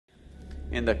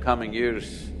in the coming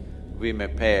years, we may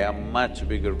pay a much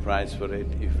bigger price for it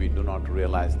if we do not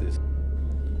realize this.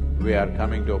 We are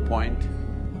coming to a point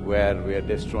where we are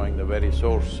destroying the very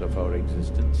source of our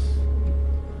existence.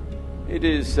 It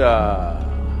is far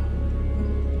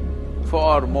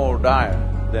more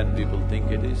dire than people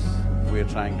think it is. We are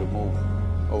trying to move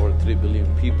over 3 billion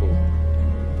people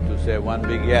to say one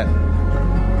big yes.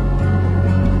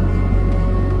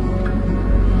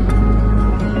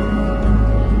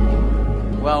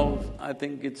 Well, I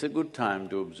think it's a good time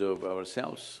to observe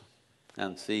ourselves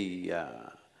and see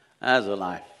as a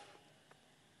life,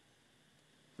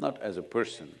 not as a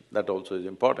person, that also is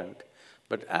important,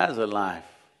 but as a life,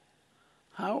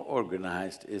 how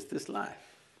organized is this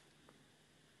life?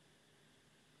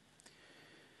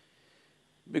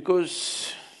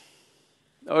 Because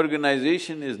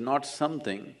organization is not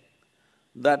something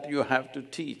that you have to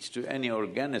teach to any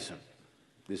organism.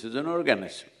 This is an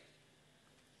organism.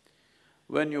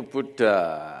 When you put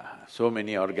so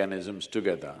many organisms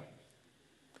together,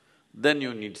 then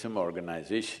you need some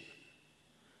organization.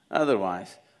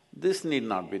 Otherwise, this need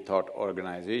not be taught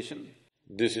organization.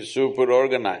 This is super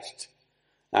organized,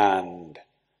 and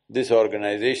this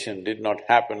organization did not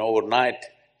happen overnight.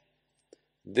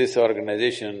 This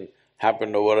organization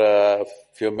happened over a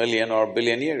few million or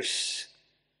billion years.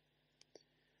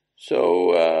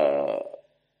 So,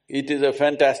 it is a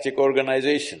fantastic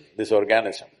organization, this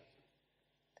organism.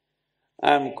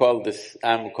 I'm calling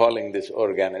this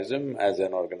organism as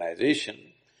an organization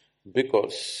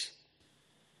because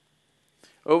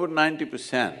over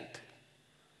 90%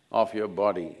 of your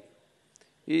body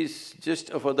is just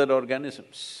of other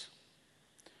organisms.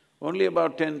 Only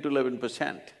about 10 to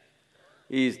 11%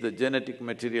 is the genetic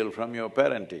material from your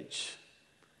parentage.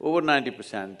 Over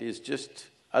 90% is just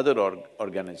other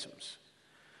organisms.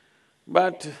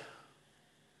 But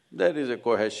there is a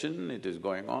cohesion, it is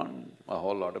going on, a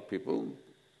whole lot of people.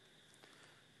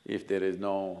 If there is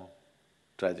no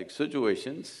tragic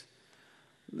situations,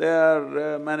 they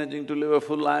are managing to live a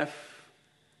full life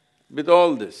with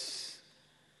all this.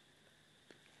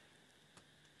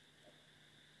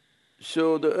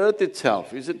 So the earth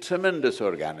itself is a tremendous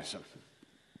organism,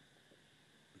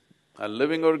 a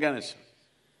living organism.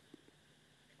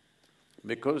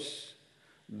 Because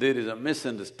there is a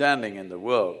misunderstanding in the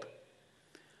world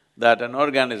that an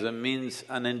organism means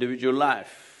an individual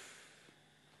life.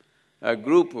 A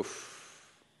group of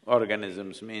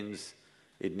organisms means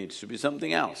it needs to be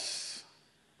something else.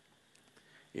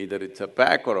 Either it's a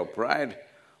pack or a pride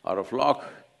or a flock,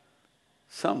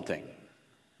 something.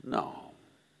 No,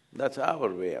 that's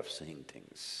our way of seeing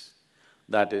things.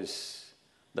 That is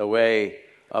the way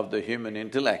of the human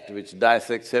intellect which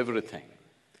dissects everything.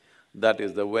 That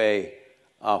is the way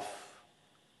of,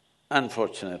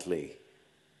 unfortunately,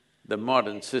 the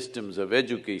modern systems of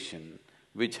education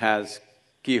which has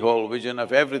keyhole vision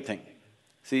of everything,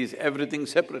 sees everything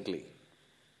separately.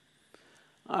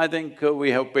 I think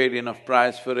we have paid enough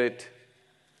price for it.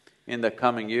 In the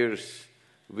coming years,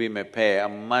 we may pay a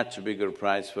much bigger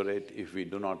price for it if we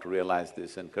do not realize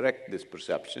this and correct this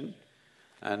perception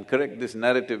and correct this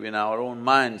narrative in our own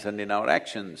minds and in our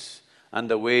actions and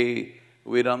the way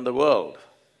we run the world.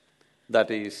 That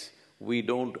is, we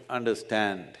don't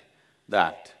understand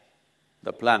that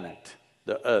the planet,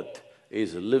 the earth,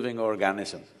 is a living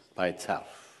organism by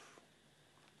itself.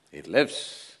 It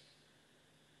lives.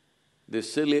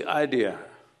 This silly idea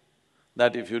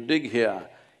that if you dig here,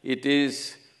 it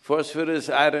is phosphorus,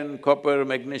 iron, copper,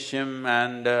 magnesium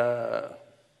and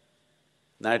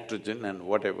nitrogen and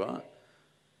whatever.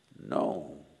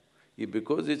 No,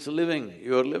 because it's living,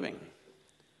 you're living.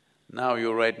 Now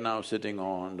you're right now sitting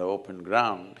on the open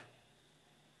ground.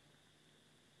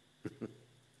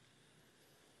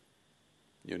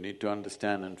 You need to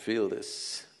understand and feel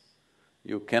this.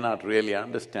 You cannot really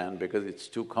understand because it's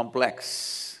too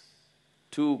complex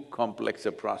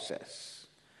a process.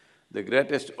 The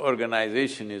greatest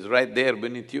organization is right there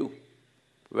beneath you,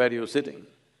 where you're sitting,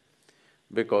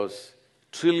 because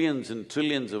trillions and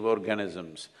trillions of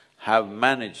organisms have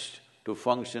managed to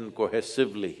function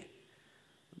cohesively.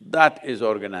 That is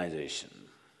organization.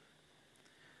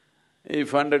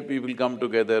 If 100 people come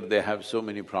together, they have so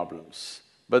many problems.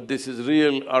 But this is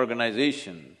real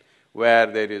organization where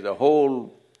there is a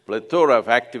whole plethora of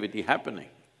activity happening.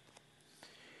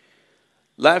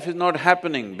 Life is not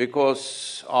happening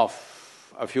because of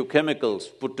a few chemicals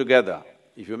put together.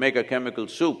 If you make a chemical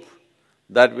soup,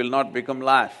 that will not become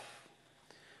life.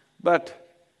 But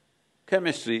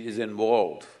chemistry is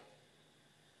involved.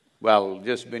 Well,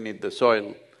 just beneath the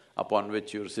soil upon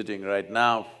which you're sitting right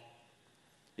now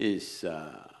is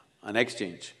an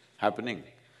exchange happening.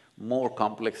 more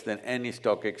complex than any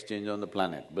stock exchange on the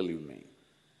planet, believe me.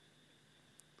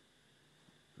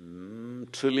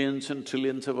 Trillions and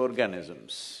trillions of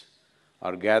organisms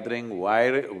are gathering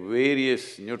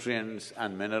various nutrients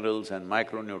and minerals and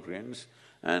micronutrients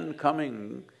and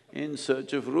coming in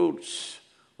search of roots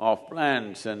of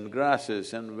plants and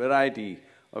grasses and variety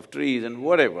of trees and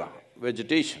whatever,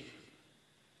 vegetation.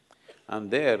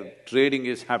 And there trading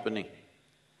is happening.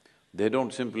 They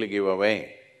don't simply give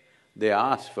away, they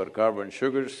ask for carbon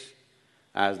sugars.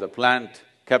 As the plant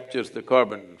captures the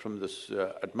carbon from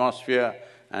the atmosphere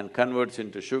and converts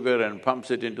into sugar and pumps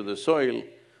it into the soil,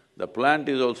 the plant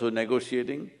is also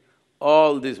negotiating.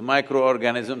 All these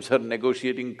microorganisms are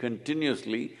negotiating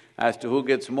continuously as to who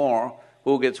gets more,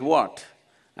 who gets what.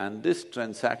 And this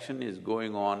transaction is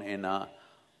going on in a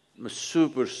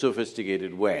super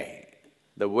sophisticated way,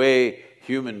 the way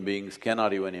human beings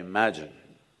cannot even imagine.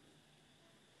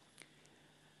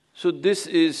 So this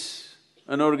is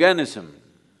an organism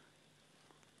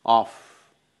of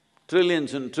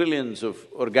trillions and trillions of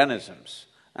organisms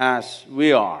as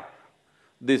we are.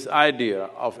 This idea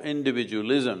of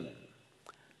individualism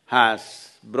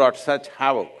has brought such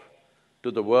havoc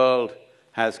to the world,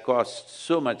 has caused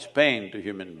so much pain to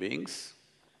human beings.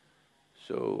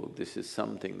 So this is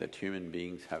something that human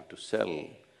beings have to settle,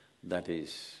 that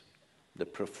is the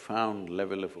profound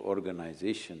level of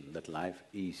organization that life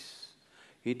is.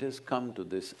 It has come to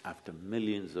this after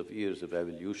millions of years of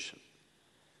evolution.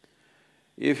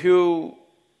 If you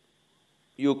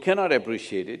cannot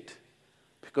appreciate it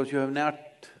because you have not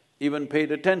even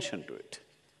paid attention to it.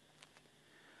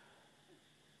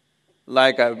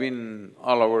 Like I've been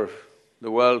all over the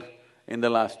world in the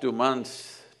last 2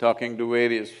 months, talking to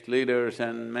various leaders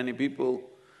and many people,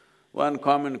 one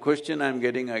common question I'm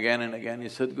getting again and again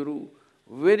is, Sadhguru,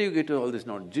 where do you get all this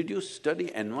knowledge? Did you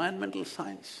study environmental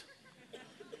science?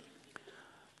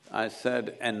 I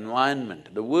said,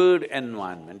 environment, the word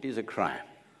environment is a crime.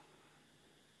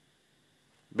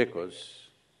 Because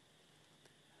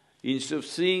instead of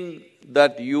seeing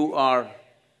that you are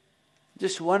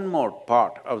just one more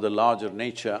part of the larger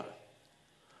nature,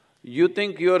 you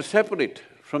think you are separate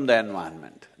from the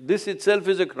environment. This itself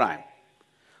is a crime.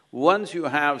 Once you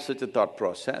have such a thought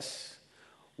process,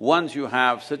 once you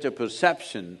have such a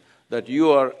perception that you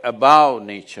are above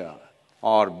nature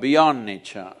or beyond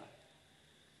nature,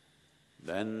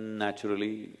 then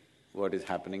naturally what is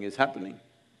happening is happening.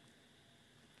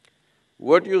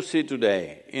 What you see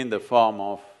today in the form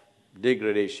of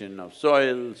degradation of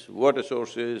soils, water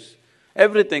sources,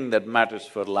 everything that matters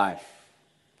for life,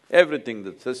 everything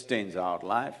that sustains our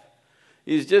life,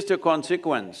 is just a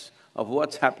consequence of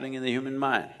what's happening in the human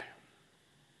mind.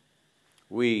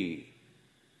 We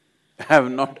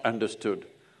have not understood,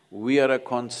 we are a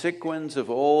consequence of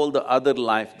all the other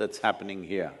life that's happening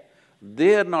here.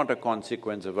 They are not a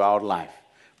consequence of our life.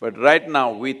 But right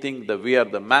now we think that we are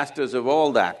the masters of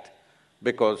all that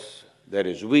because there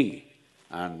is we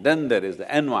and then there is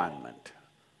the environment.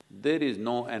 There is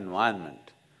no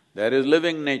environment. There is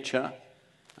living nature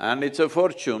and it's a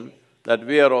fortune that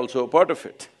we are also a part of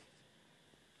it.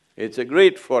 It's a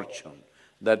great fortune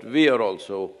that we are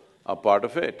also a part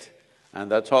of it, and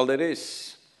that's all there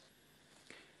is.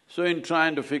 So in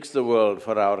trying to fix the world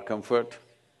for our comfort,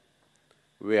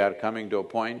 we are coming to a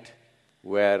point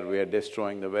where we are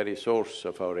destroying the very source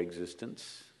of our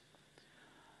existence.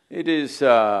 It is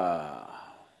far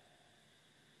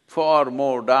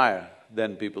more dire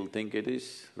than people think it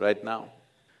is right now.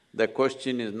 The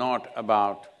question is not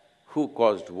about who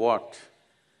caused what,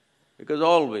 because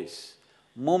always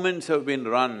movements have been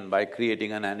run by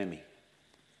creating an enemy.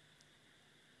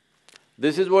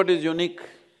 This is what is unique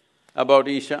about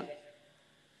Isha,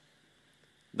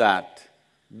 that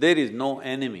there is no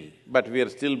enemy, but we are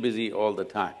still busy all the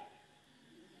time.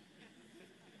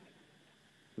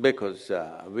 Because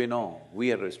we know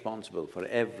we are responsible for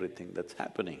everything that's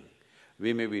happening.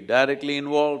 We may be directly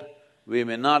involved, we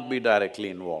may not be directly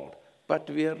involved, but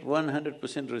we are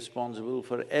 100% responsible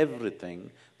for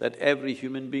everything that every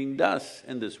human being does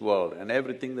in this world and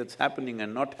everything that's happening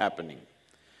and not happening.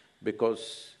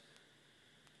 Because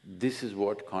this is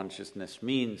what consciousness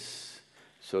means.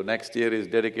 So next year is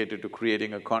dedicated to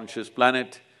creating a conscious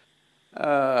planet.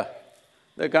 The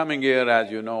coming year,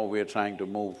 as you know, we are trying to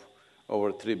move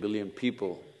over 3 billion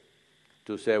people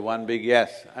to say one big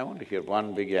yes. I want to hear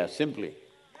one big yes, simply.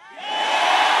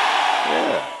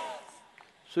 Yeah.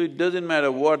 So it doesn't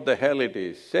matter what the hell it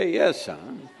is, say yes, huh?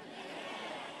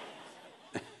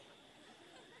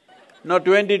 Now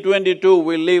 2022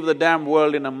 will leave the damn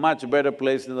world in a much better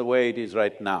place than the way it is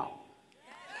right now.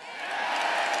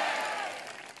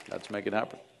 Let's make it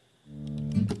happen.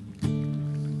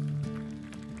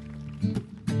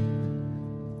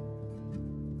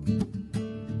 you.